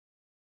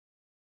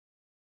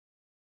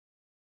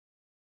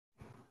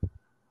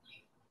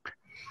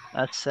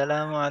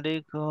Assalamu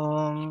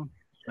alaikum.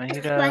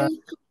 Mahira,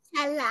 Walaikum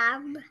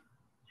salam.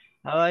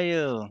 how are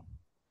you?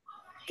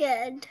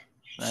 Good.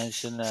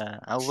 MashaAllah.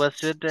 How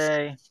was your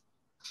day?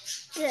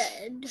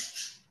 Good.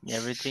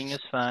 Everything is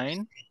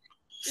fine?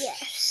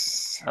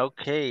 Yes.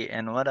 Okay,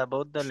 and what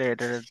about the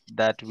letter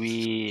that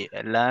we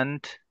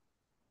learned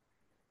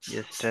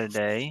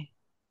yesterday?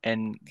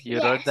 And you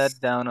wrote Yes. that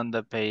down on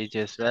the page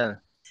as well.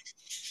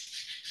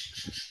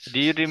 Do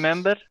you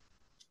remember?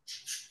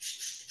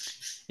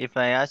 If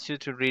I asked you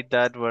to read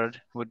that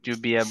word, would you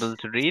be able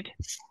to read?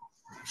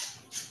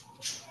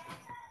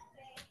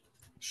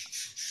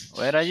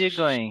 Where are you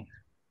going?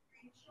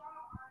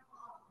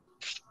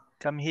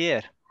 Come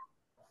here.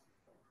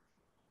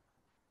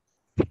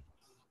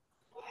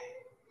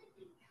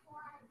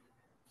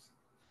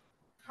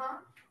 Huh?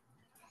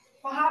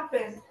 What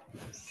happened?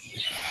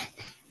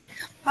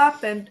 What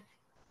happened?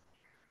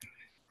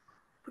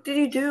 What did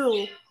you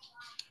do?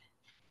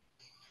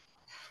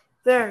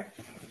 There.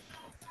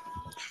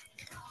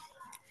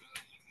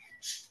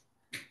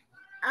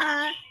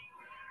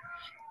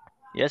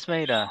 Yes,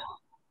 Mahira.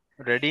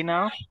 Ready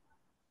now?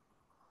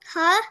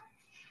 Huh?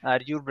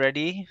 Are you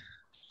ready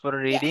for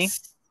reading?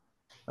 Yes.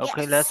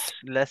 Okay, Yes.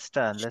 let's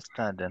start. Let's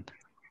start then.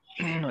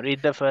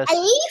 Read the first.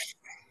 Alif.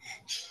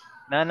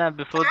 Nana,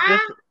 before Ba.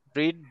 this,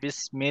 read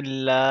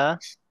Bismillah.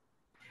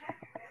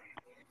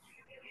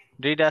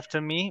 Read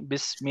after me.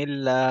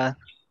 Bismillah.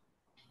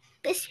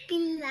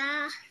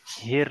 Bismillah.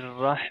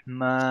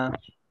 Rahma.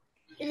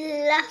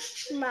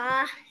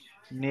 Lahma.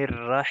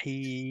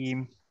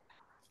 Rahim.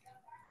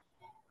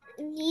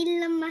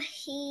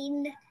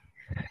 Nilmahin.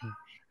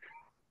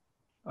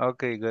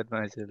 Okay, good,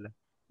 mashallah.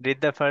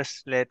 Read the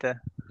first letter.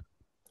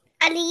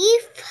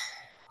 Alif.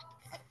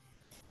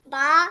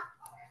 Ba.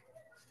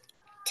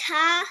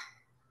 Ta.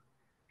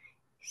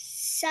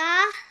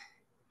 Sa.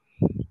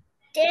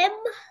 Dim.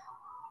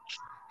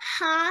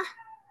 Ha.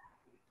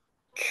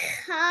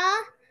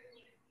 Ka.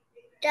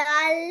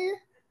 Dal.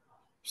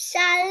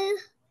 Sal.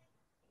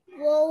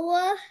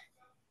 Waw.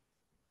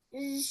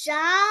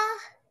 Za.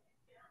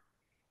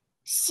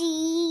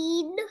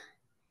 Seen.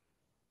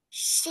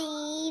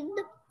 Sheen.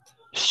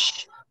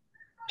 Sh-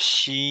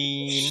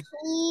 Sheen.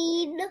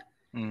 Sheen.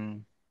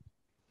 Mm.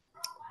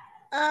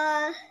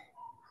 Uh.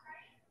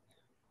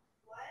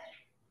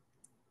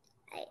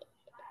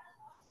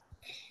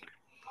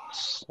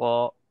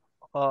 Sod.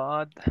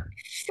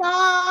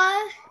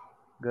 Saw.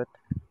 Good.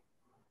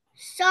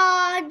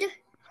 Sod.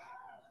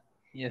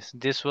 Yes,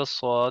 this was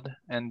sod,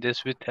 and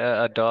this with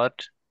a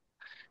dot.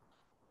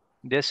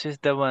 This is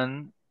the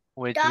one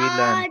which we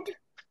learned. Dod.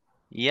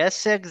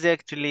 Yes,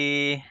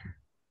 exactly.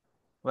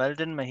 Well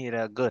done,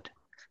 Mahira. Good.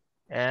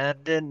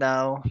 And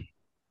now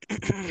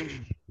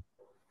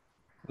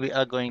we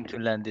are going to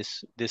learn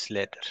this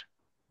letter.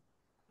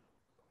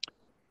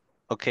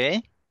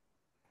 Okay?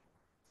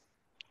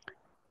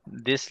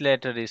 This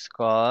letter is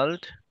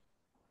called,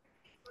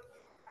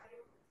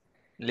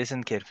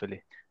 listen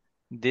carefully.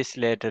 This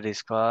letter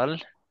is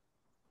called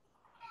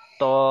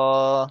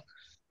To.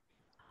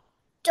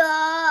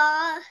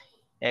 Da.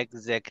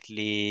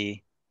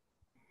 Exactly.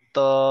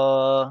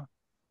 To.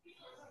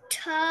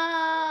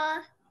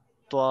 Ta.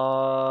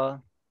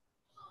 To.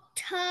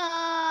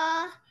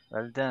 Ta.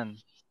 Well done.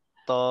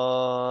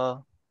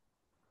 To.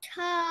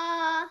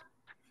 Ta.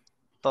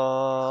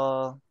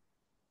 To.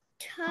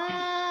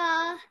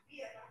 Ta.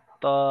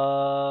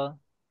 To.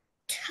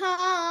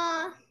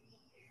 Ta.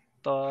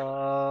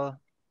 To.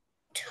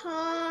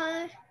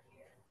 Ta.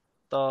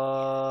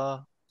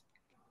 To.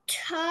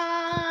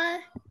 Ta.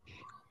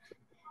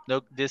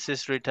 Look, this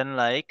is written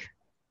like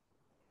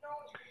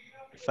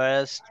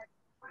first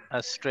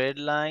a straight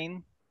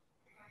line,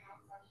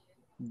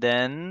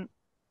 then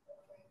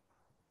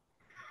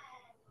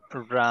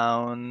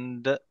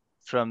round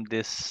from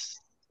this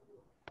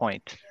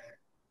point,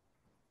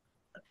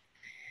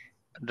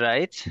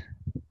 right?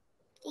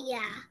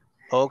 Yeah.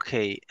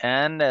 Okay,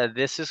 and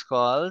this is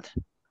called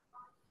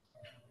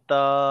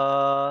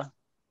ta.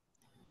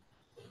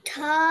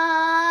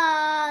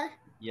 Ta.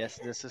 Yes,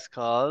 this is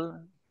called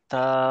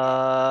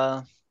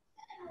ta.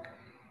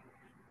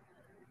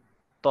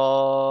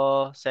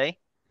 To. Say.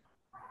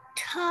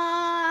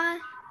 Ta.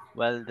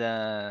 Well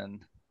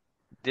done.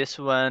 This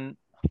one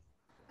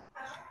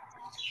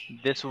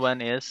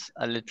is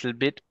a little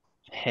bit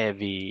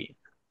heavy.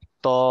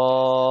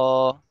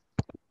 To.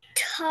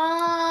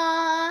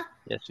 Ta.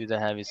 Yes, with a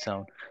heavy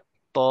sound.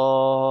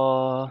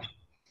 To.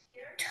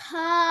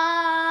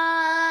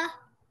 Ta.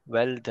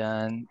 Well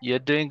done. You're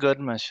doing good,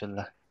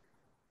 mashallah.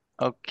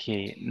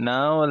 Okay,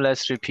 now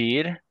let's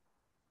repeat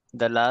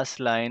the last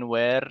line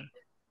where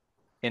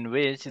in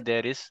which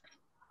there is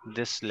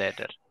this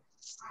letter.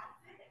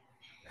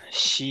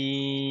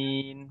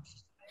 Sheen.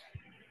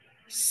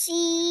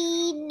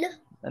 Seen.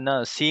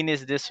 No, seen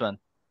is this one.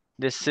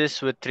 This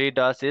is with three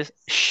dots is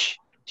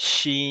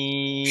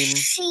sheen.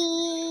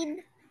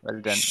 Sheen. Well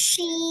done.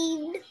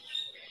 Sheen.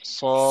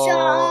 Sod.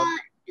 Shot.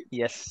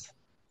 Yes.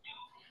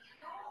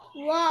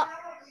 What?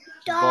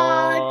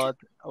 Dod. Bod.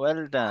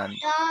 Well done.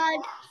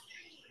 Dod.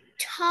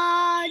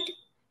 Todd.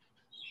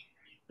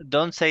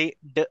 don't say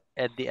d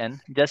at the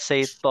end. Just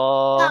say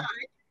Dad.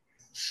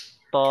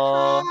 to,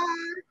 Ta.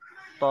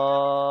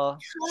 to, to,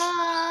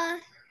 Ta.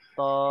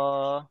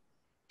 to,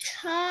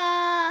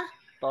 Ta.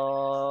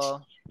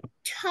 to.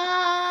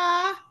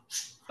 Ta.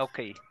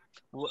 Okay.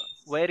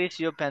 Where is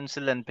your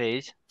pencil and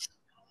page?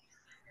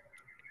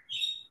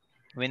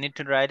 We need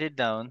to write it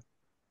down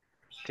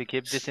to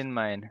keep this in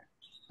mind.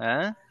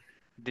 Huh?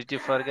 Did you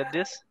forget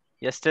this?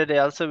 Yesterday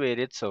also we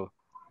did so.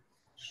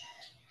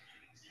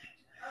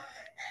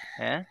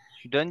 Eh?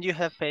 Don't you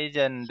have page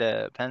and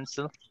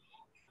pencil?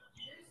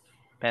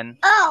 Pen?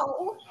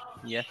 Oh.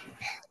 Yes.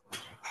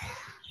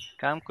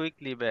 Come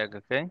quickly back,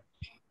 okay?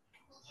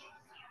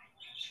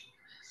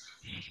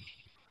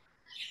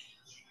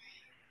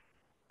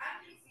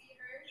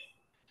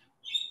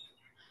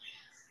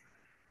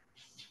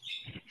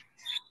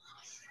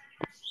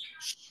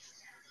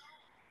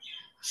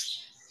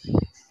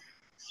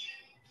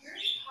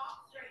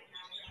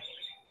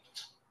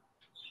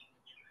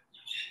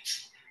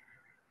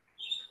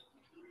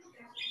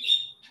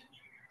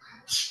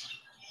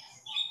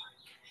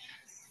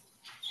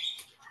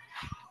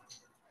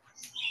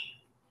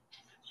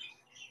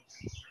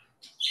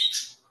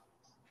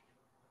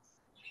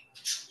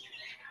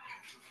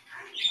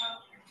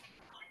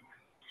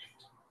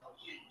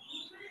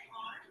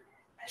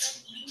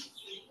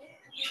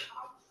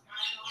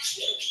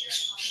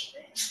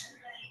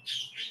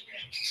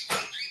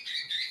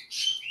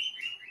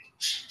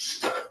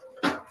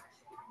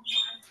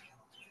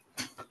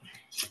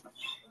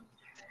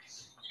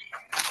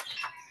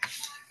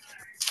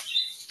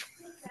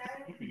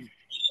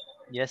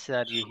 Yes,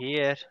 are you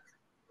here?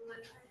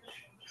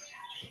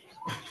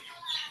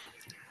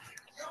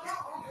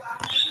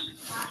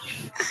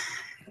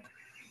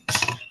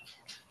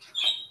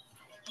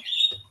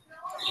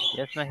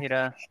 Yes,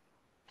 Mahira.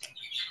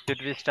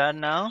 Should we start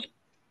now?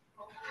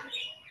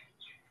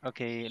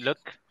 Okay, look.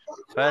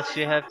 First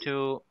you have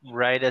to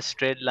write a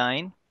straight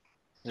line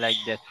like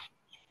that.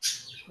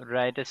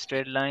 Write a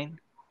straight line.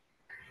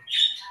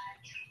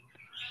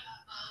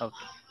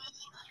 Okay,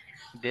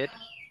 did.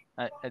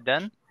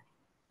 Done?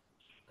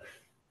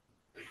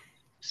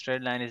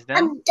 Straight line is done.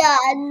 I'm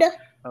done.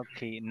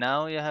 Okay,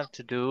 now you have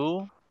to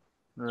do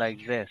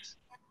like this.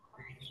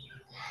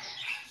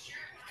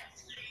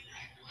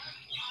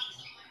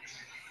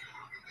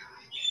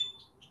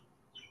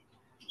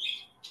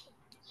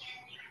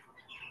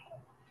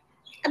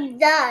 I'm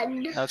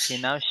done.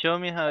 Okay, now show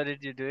me how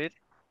did you do it.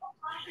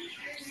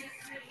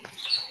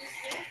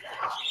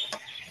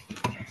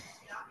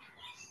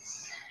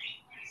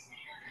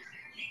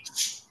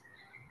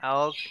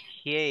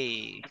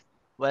 Okay,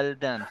 well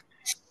done.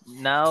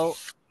 Now,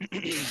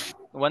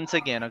 once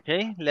again,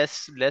 okay,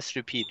 let's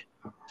repeat.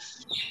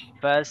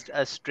 First,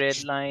 a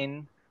straight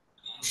line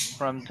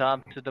from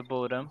top to the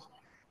bottom,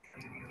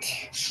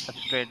 a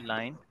straight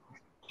line.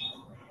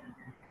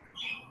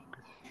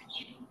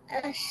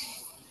 Uh,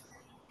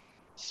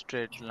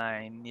 Straight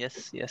line.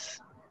 Yes, yes.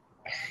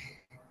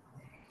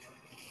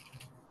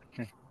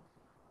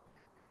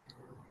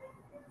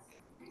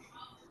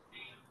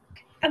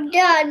 I'm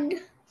done.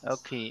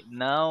 Okay,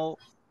 now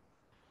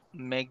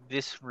make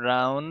this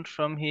round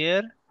from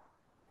here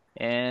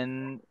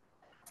and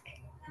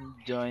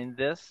join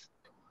this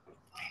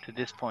to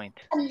this point.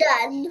 I'm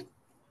done.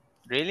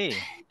 Really?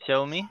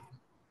 Show me.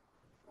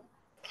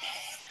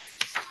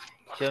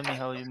 Show me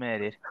how you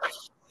made it.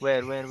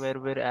 Where?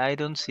 I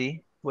don't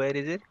see. Where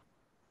is it?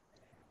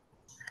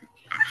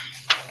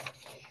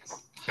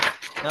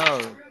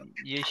 No,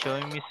 you're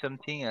showing me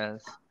something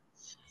else.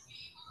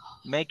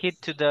 Make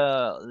it to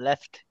the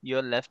left,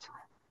 your left.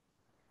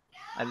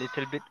 A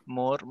little bit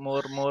more.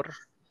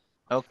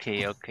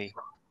 Okay, okay.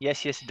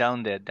 Yes, yes,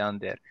 down there, down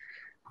there.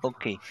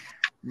 Okay.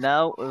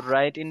 Now,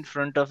 right in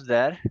front of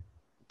that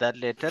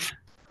letter,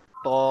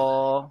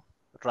 to,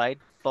 right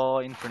to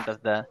in front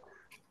of the,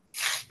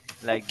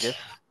 like this.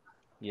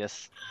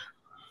 Yes.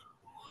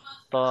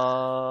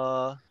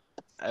 To,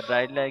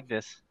 right like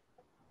this.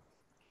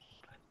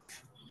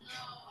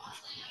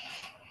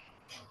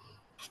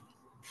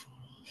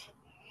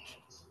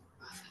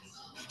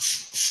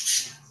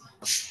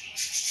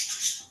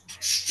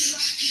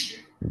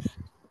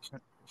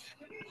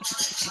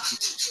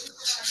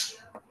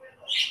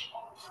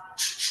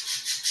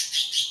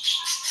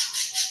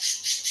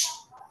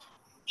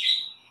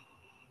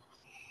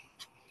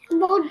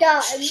 I'm all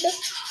done.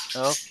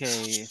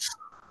 Okay,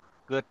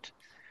 good.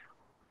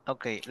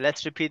 Okay,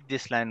 let's repeat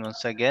this line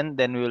once again,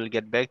 then we will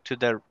get back to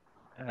the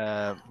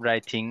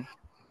writing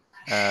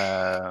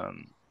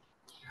um,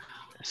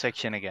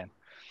 section again.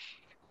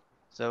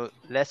 So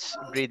let's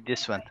read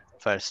this one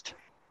first.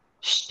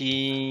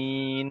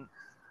 Sheen,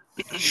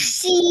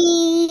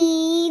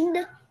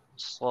 Seen.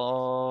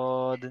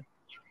 Sod,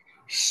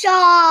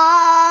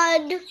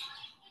 Shod.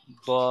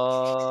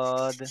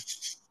 Bod.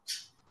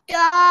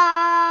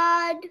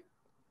 Dad.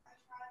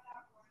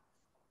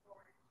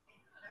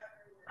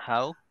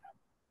 How?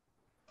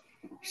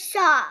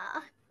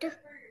 Sod. This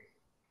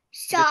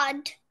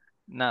Sod.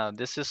 now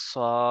this is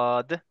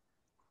Sod.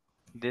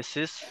 This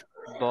is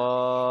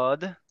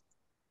Bod.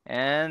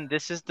 And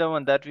this is the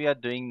one that we are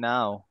doing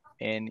now.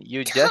 And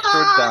you just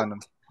wrote down.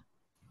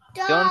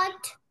 Don't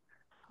Dot.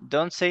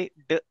 don't say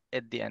d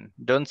at the end.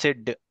 Don't say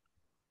d.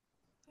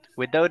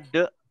 Without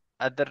d,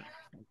 other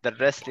the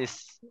rest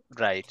is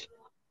right.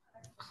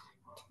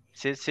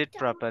 Sit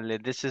properly.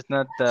 This is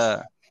not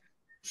the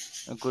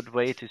a good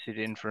way to sit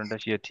in front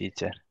of your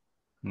teacher.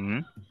 Hmm?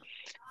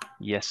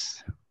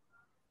 Yes.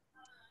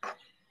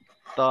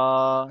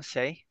 Ta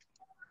say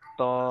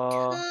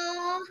ta.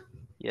 Ta.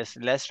 Yes.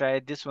 Let's try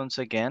this once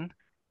again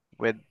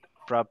with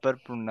proper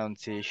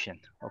pronunciation.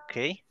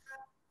 Okay.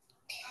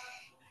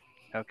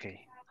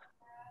 Okay.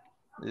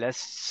 Let's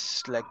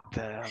select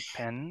the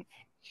pen.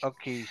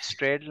 Okay.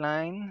 Straight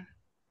line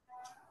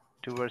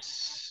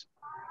towards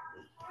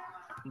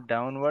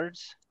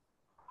downwards.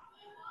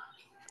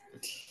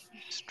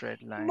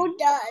 Straight line.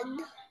 Done.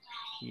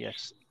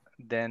 Yes.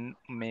 Then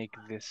make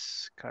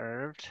this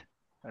curved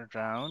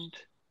around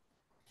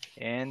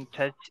and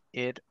touch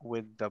it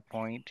with the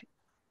point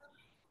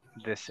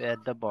this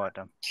at the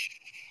bottom.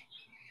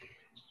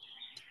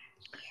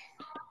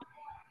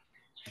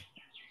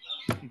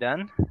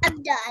 Done.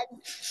 I'm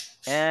done.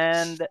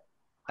 And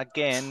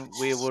again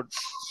we would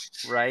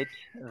write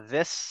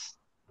this.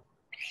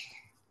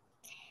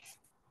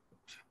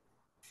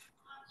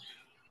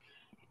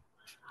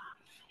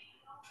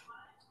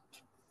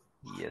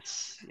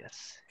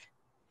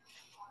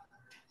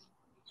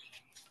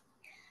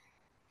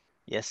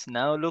 Yes,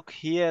 now look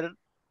here,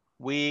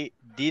 we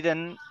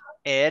didn't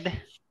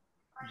add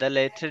the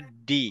letter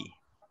D.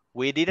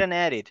 We didn't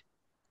add it.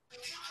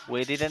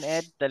 We didn't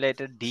add the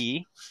letter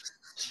D,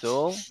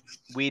 so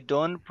we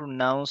don't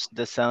pronounce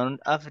the sound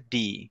of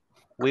D.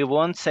 We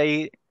won't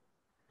say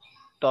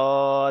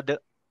Todd.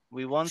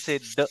 We won't say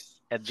D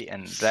at the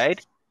end,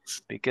 right?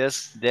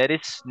 Because there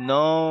is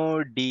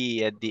no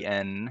D at the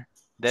end.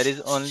 There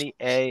is only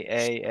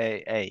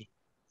A.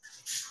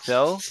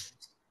 So,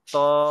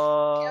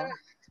 to,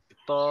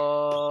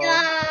 to,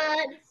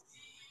 Done.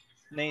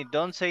 no,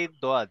 don't say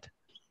Doad.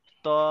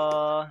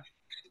 To,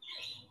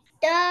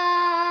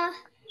 Da.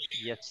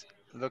 yes,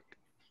 look,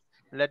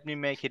 let me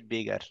make it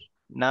bigger.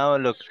 Now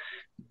look,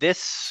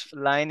 this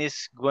line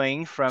is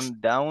going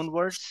from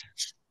downwards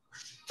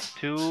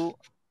to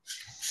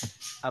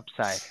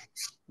upside.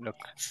 Look,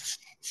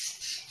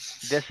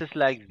 this is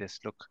like this.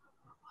 Look,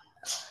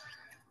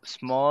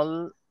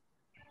 small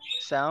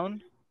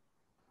sound,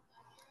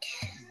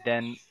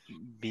 then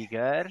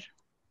bigger,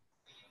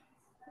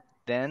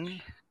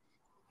 then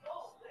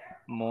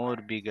more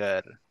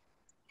bigger.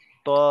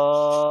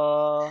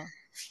 To,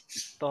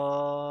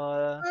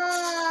 to,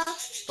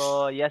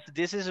 yes,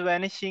 this is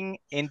vanishing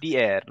in the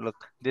air. Look,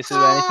 this is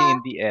vanishing Ta.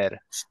 in the air.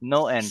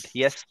 No end.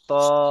 Yes,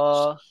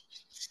 to.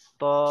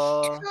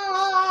 Ta.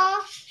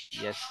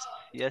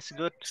 Yes,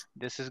 good.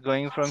 This is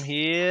going from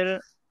here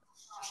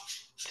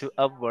to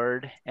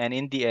upward, and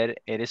in the air,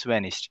 it is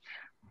vanished.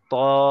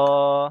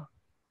 To,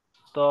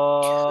 to,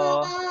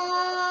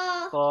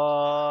 Ta.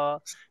 to.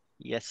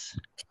 Yes.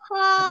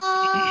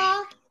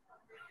 Ta.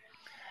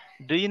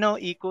 Do you know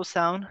echo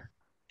sound?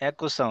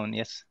 Echo sound,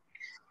 yes.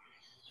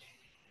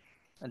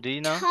 Do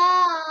you know?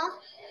 Ta.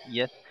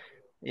 Yes.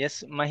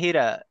 Yes,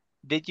 Mahira,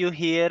 did you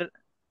hear,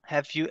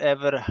 have you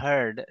ever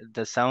heard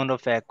the sound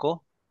of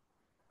echo?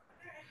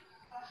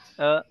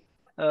 Uh,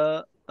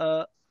 uh,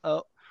 uh,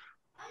 uh,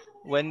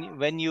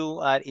 when you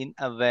are in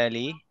a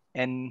valley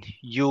and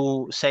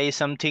you say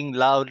something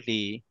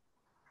loudly,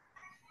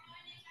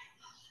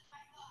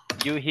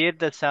 you hear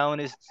the sound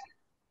is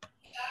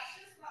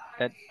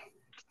that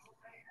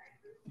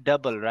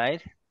double,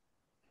 right?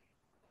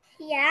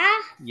 Yeah.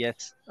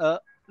 Yes.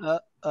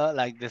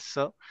 Like this.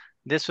 So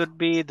this would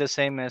be the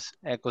same as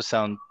echo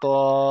sound.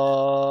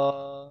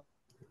 To.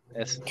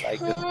 Yes, like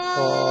this. Ta.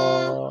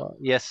 To.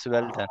 Yes,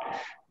 well done.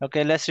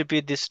 Okay, let's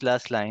repeat this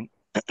last line.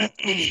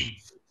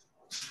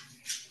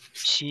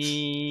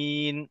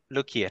 Sheen.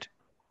 Look here.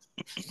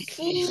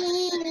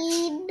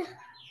 Seen.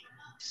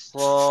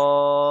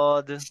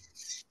 Sod.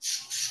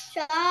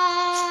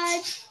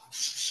 Shad.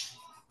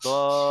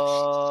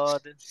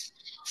 Dod.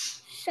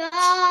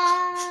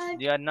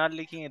 Shad. You are not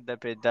looking at the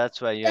page.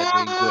 That's why you are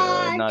doing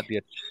good, Dad. not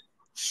good.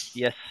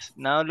 Yes.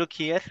 Now look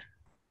here.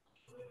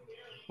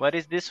 What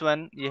is this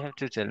one? You have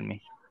to tell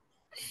me.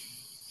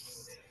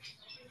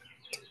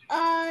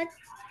 Todd.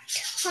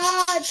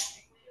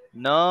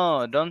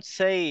 No, don't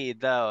say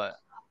the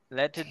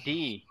letter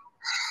D.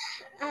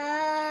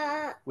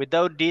 Uh,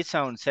 Without D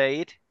sound,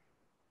 say it.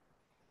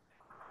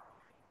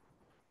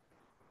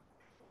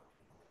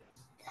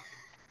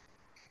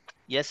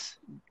 Yes.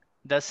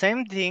 The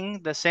same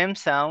thing, the same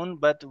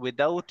sound, but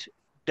without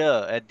D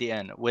at the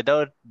end.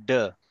 Without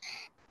D.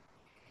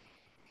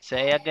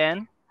 Say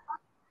again.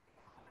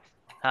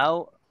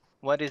 How?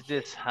 What is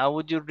this? How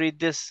would you read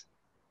this?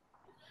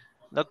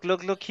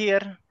 Look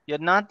here. You're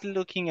not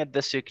looking at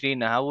the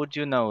screen. How would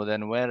you know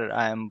then where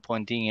I am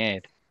pointing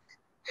at?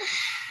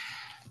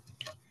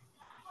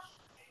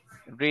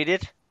 Read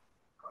it.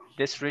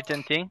 This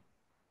written thing.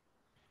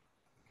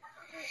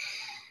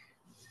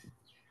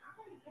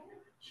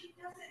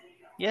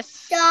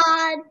 Yes.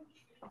 Dad.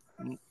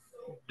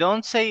 D.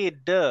 Don't say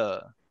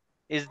duh.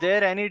 Is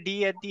there any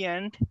D at the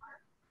end?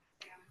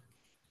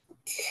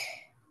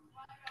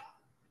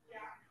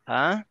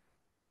 Huh?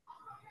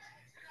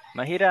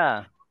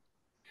 Mahira,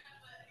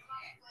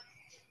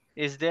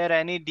 is there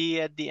any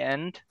D at the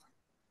end?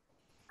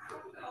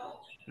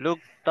 Look,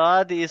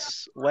 Tad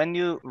is when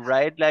you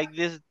write like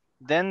this,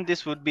 then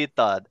this would be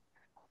Tad.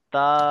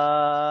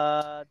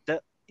 Tad.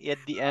 At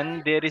the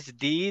end there is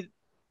D.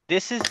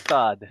 This is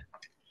Tad.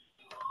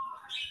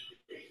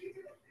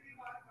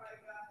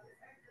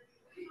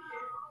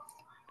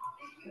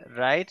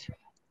 Right?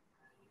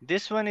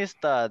 This one is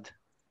Tad.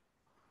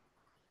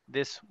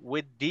 This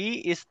with D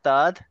is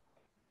Tad.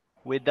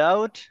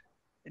 Without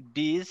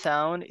D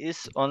sound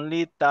is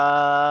only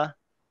Ta.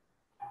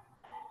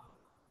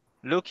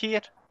 Look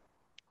here.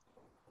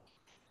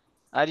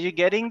 Are you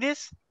getting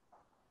this?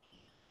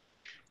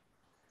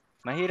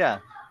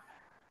 Mahira.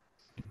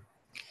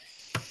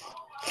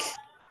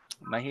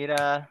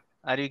 Mahira,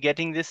 are you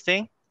getting this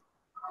thing?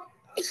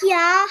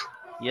 Yeah.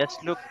 Yes,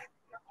 look.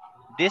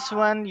 This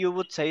one you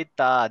would say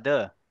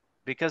Tad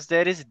because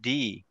there is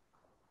D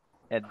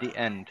at the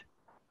end.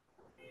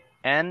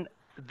 And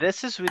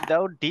this is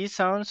without D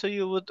sound, so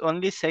you would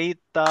only say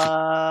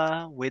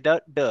Ta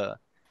without D.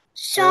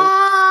 So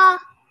Sa.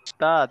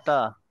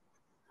 ta,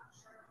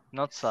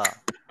 not Sa.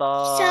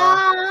 Ta,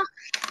 Sa.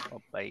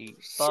 okay.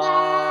 Sa.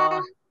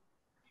 Ta,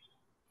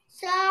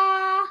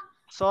 Sa.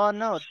 so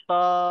no,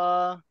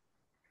 Ta.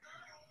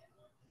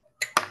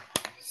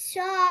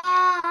 Sa.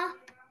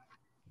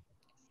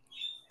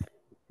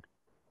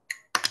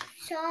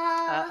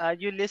 Sa. Are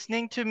you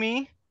listening to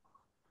me?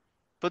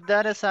 Put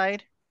that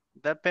aside.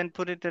 That pen,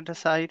 put it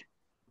aside.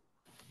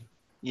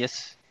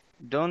 Yes.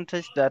 Don't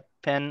touch that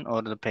pen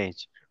or the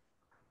page.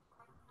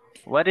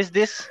 What is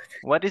this?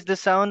 What is the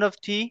sound of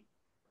T?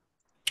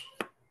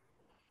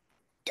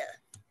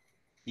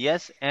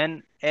 Yes,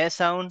 and A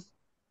sound.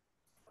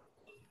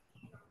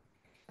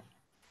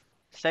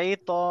 Say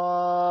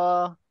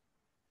Ta.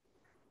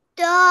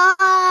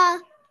 Da.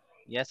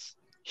 Yes.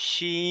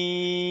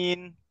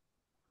 Sheen.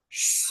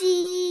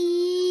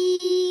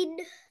 Sheen.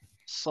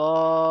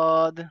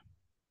 Sad.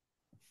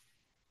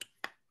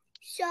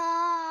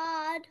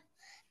 Sad.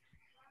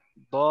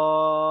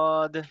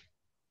 Dad.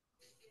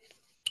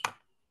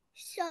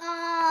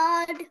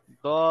 Sad.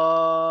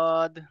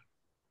 Dad.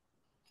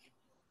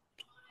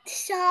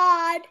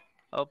 Sad.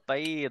 Oh,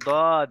 pai,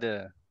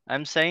 Dad.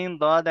 I'm saying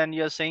Dad and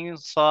you're saying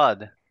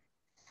Sad.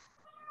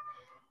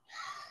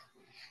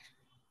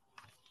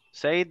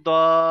 Say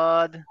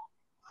Dad.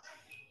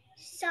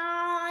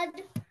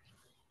 Sad.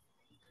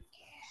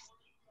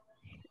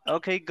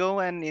 Okay,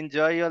 go and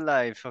enjoy your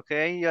life,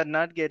 okay? You're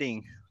not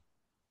getting.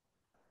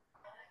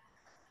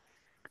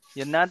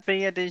 You're not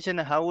paying attention.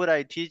 How would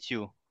I teach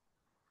you?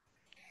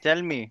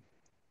 Tell me.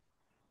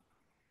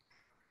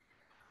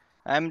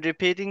 I'm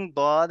repeating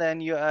Dad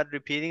and you are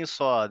repeating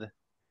Sad.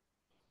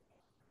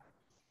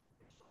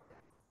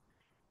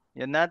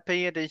 You're not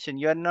paying attention.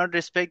 You're not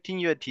respecting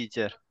your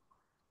teacher.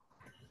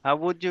 How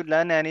would you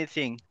learn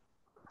anything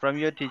from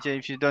your teacher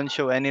if you don't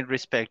show any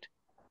respect?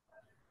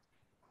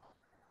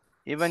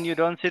 Even you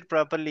don't sit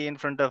properly in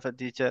front of a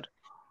teacher.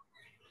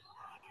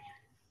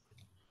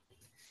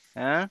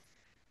 Huh?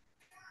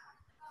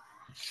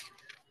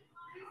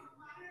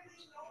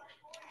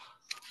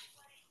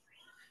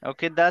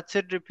 Okay, that's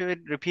it.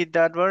 Repeat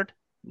that word,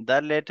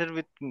 that letter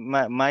with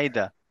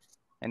Maida,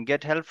 and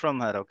get help from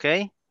her,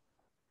 okay?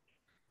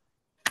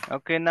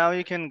 Okay, now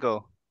you can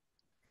go.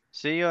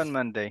 See you on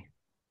Monday.